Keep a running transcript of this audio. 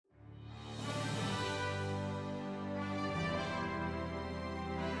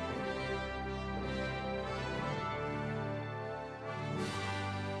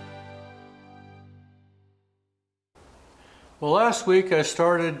Well, last week I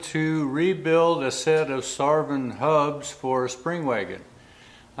started to rebuild a set of Sarvin hubs for a spring wagon.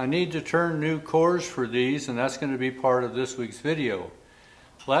 I need to turn new cores for these, and that's going to be part of this week's video.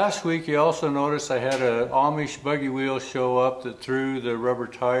 Last week you also noticed I had an Amish buggy wheel show up that threw the rubber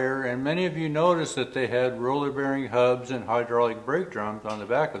tire, and many of you noticed that they had roller bearing hubs and hydraulic brake drums on the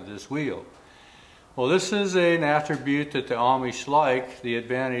back of this wheel. Well, this is an attribute that the Amish like, the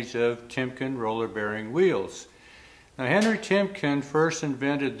advantage of Timken roller bearing wheels. Now, Henry Timken first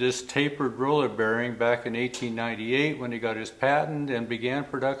invented this tapered roller bearing back in 1898 when he got his patent and began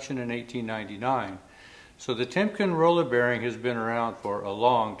production in 1899. So the Timken roller bearing has been around for a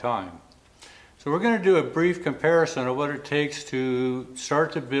long time. So we're going to do a brief comparison of what it takes to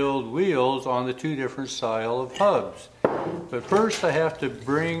start to build wheels on the two different style of hubs. But first I have to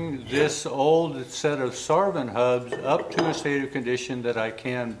bring this old set of Sarvin hubs up to a state of condition that I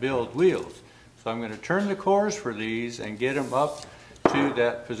can build wheels. So I'm going to turn the cores for these and get them up to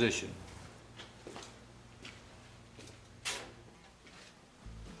that position.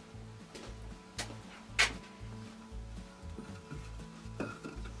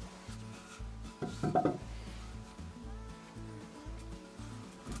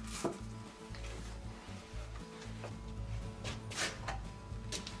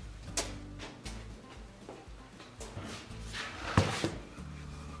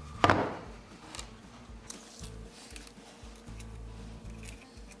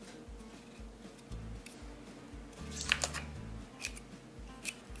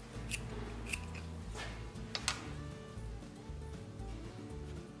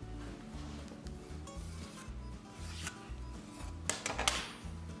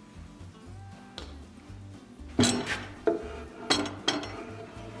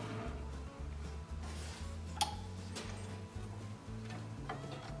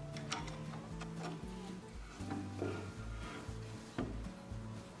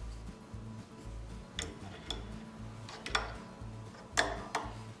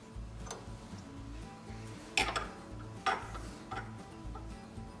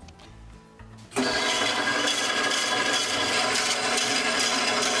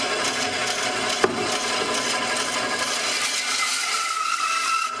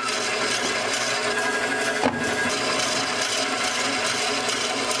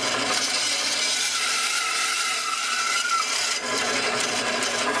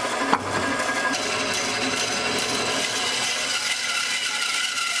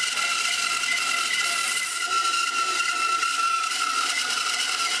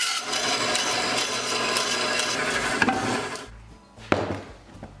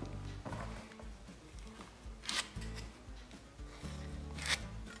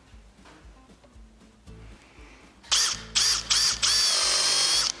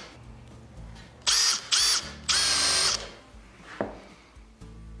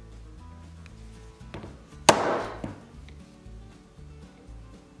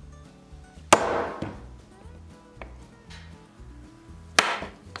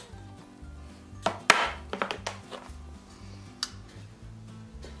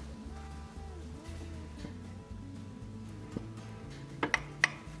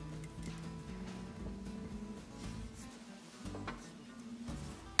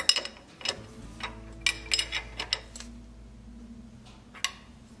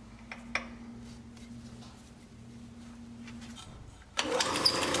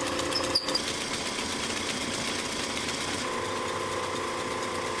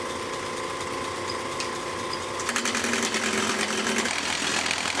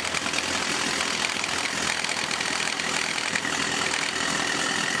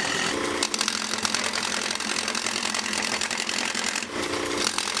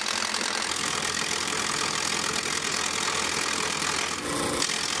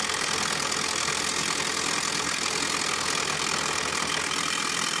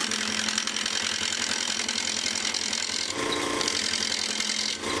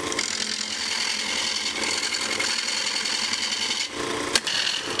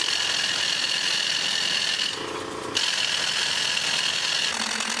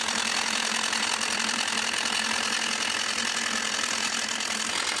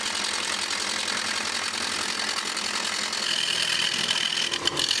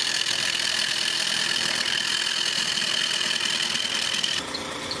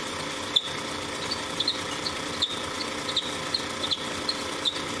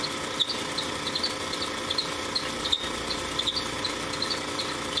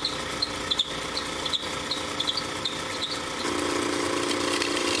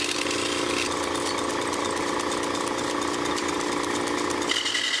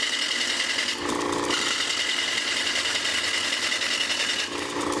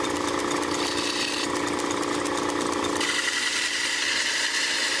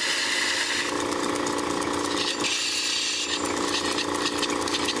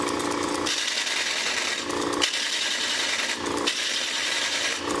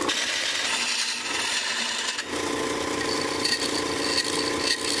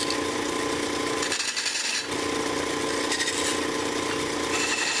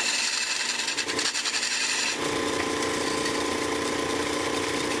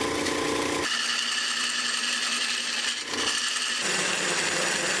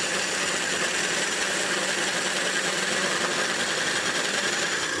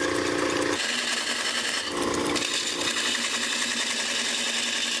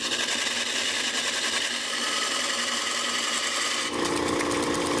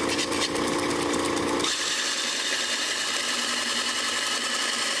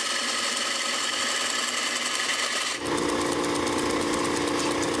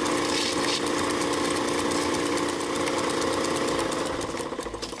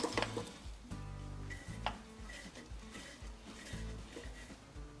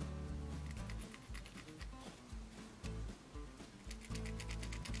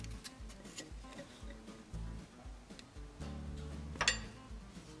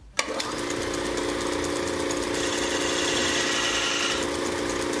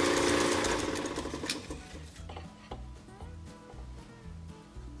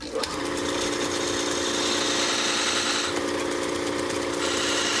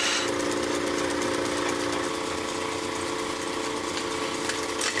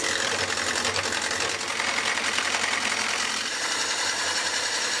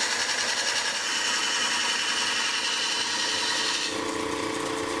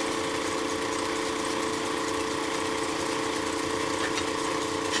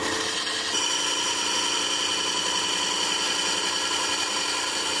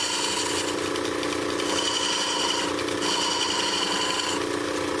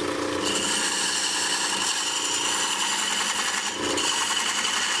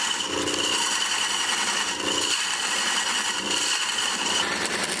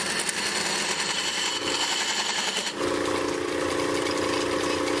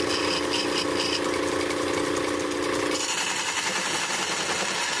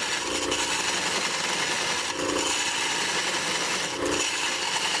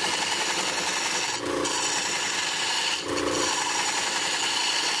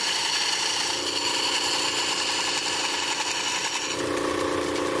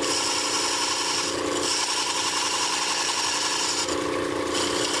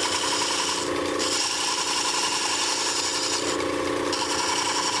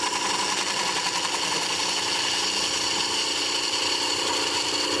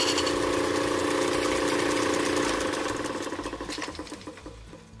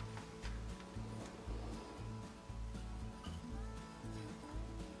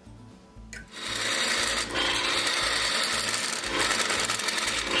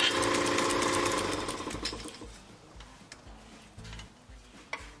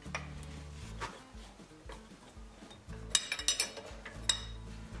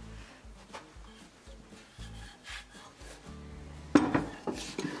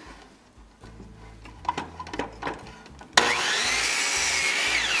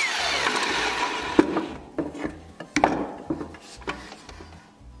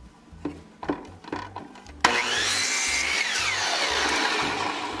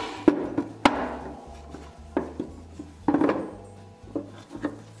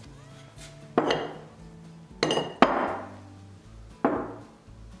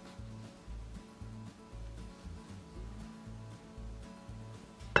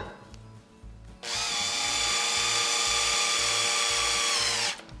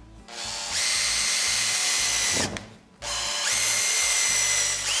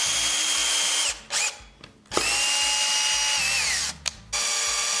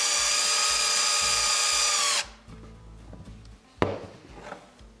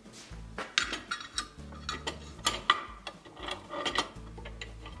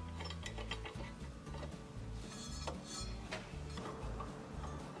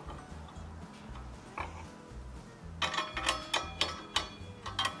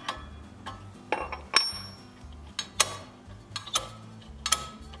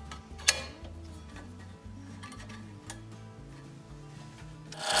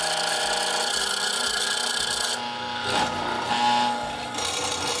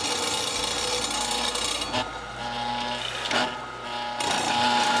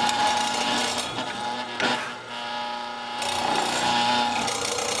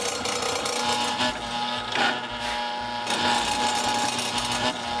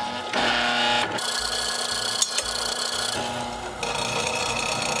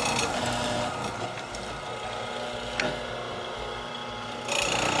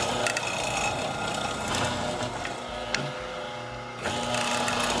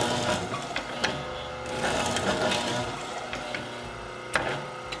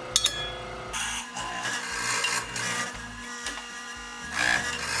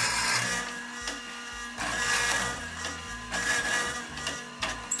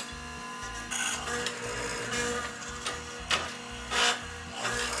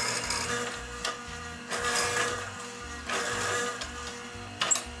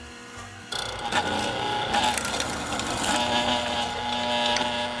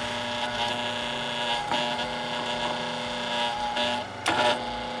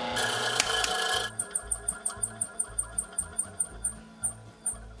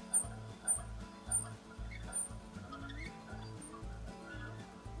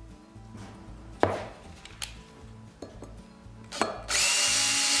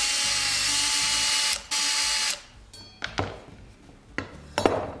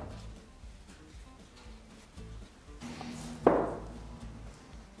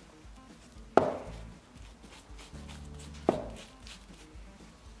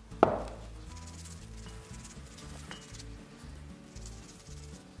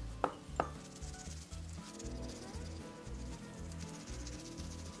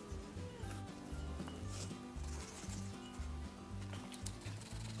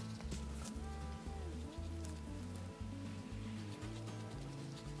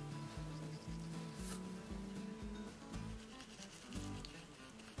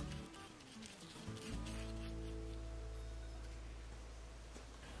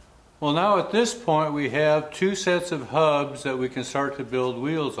 Well, now at this point we have two sets of hubs that we can start to build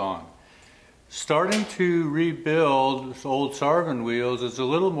wheels on. Starting to rebuild old Sarvin wheels is a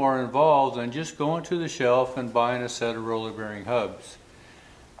little more involved than just going to the shelf and buying a set of roller bearing hubs.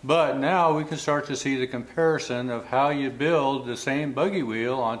 But now we can start to see the comparison of how you build the same buggy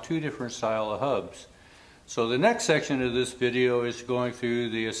wheel on two different style of hubs. So the next section of this video is going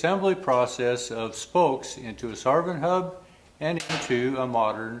through the assembly process of spokes into a Sarvin hub and into a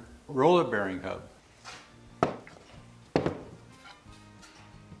modern roller bearing hub.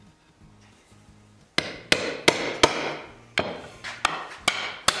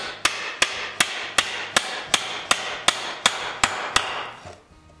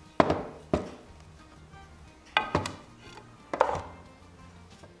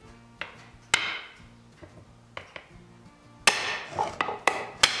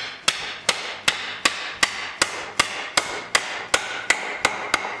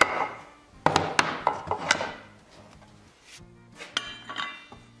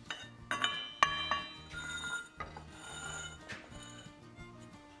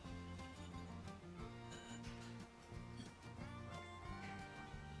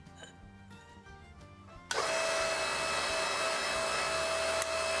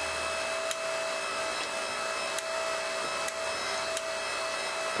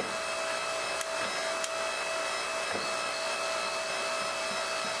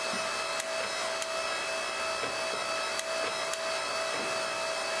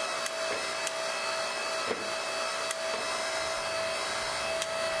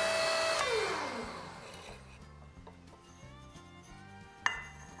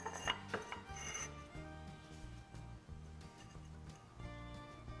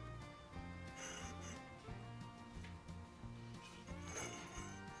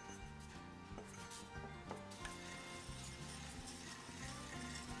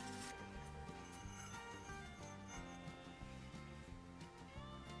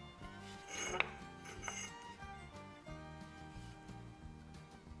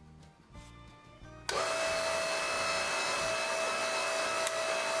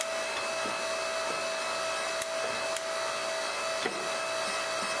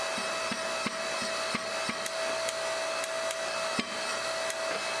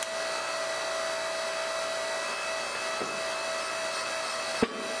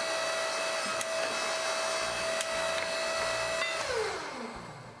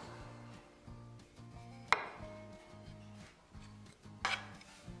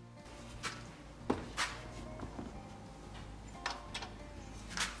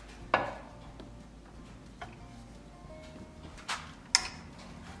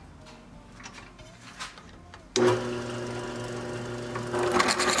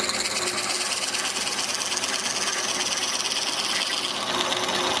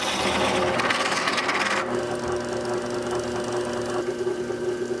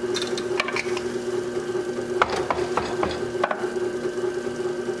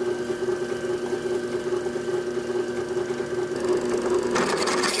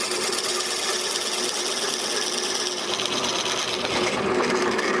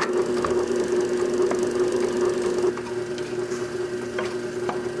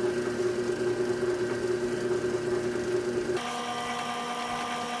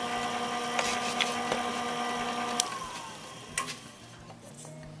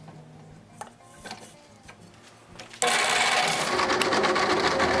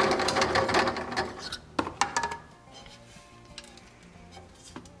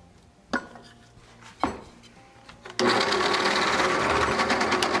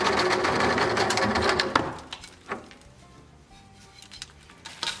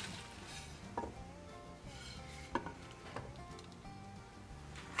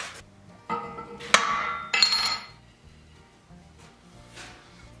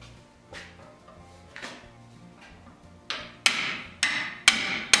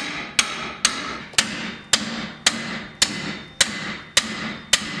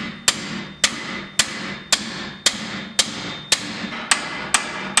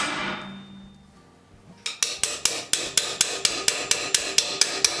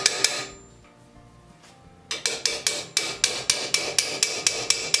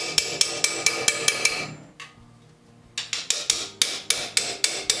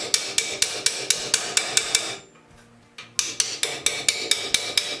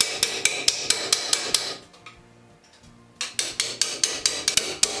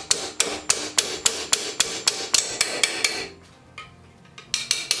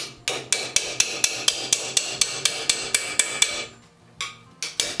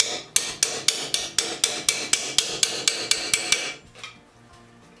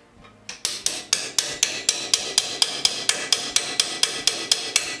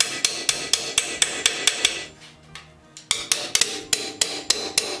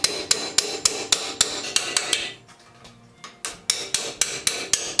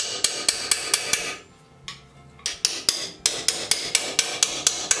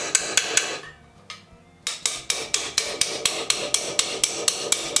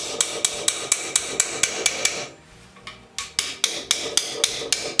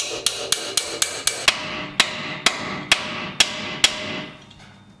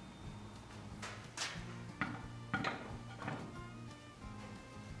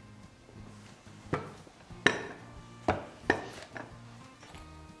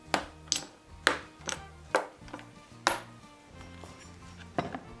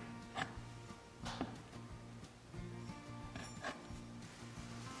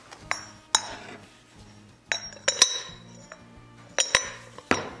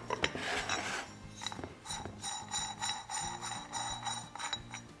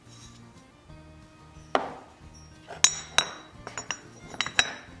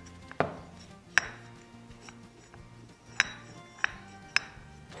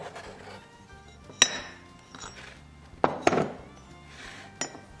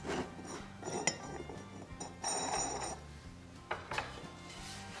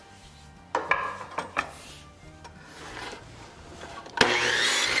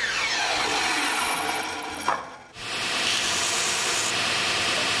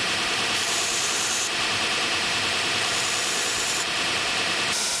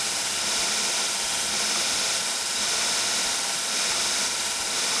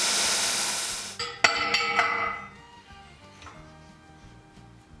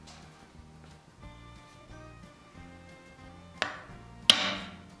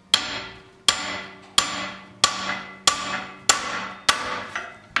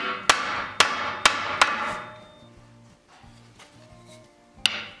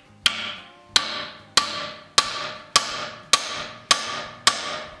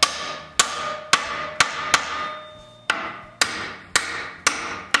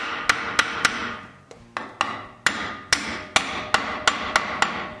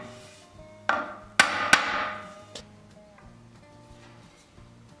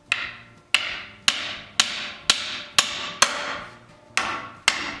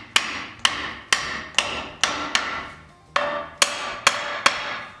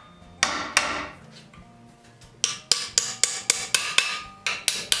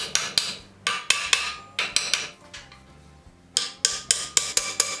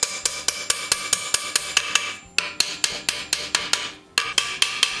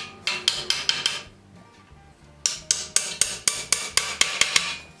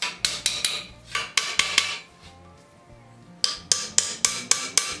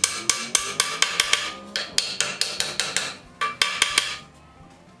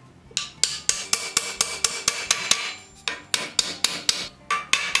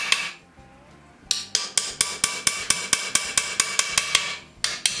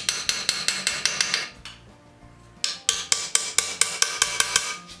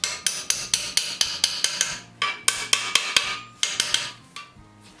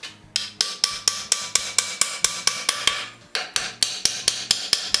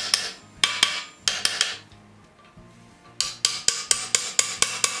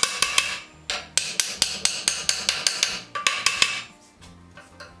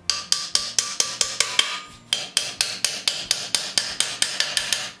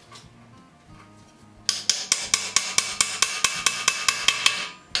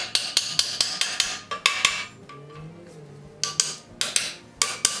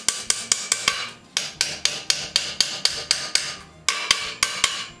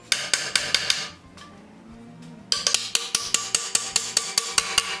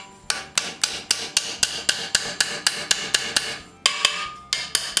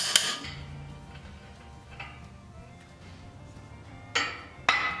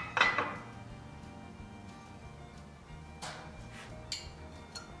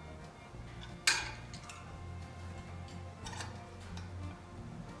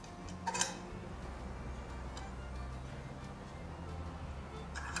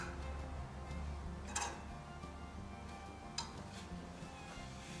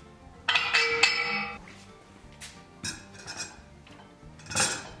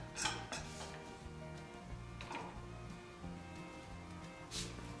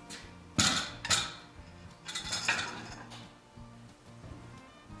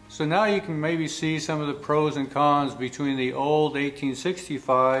 So now you can maybe see some of the pros and cons between the old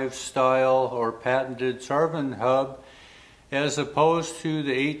 1865 style or patented Sarvin hub as opposed to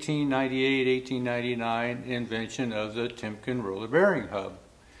the 1898-1899 invention of the Timken roller bearing hub.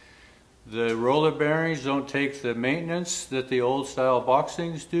 The roller bearings don't take the maintenance that the old style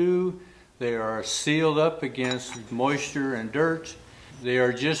boxings do. They are sealed up against moisture and dirt. They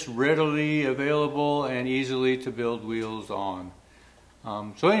are just readily available and easily to build wheels on.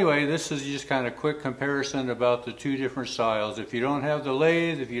 So anyway, this is just kind of a quick comparison about the two different styles. If you don't have the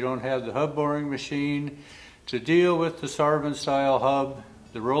lathe, if you don't have the hub boring machine to deal with the Sarvin style hub,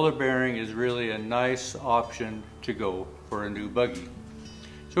 the roller bearing is really a nice option to go for a new buggy.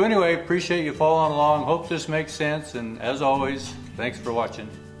 So anyway, appreciate you following along. Hope this makes sense, and as always, thanks for watching.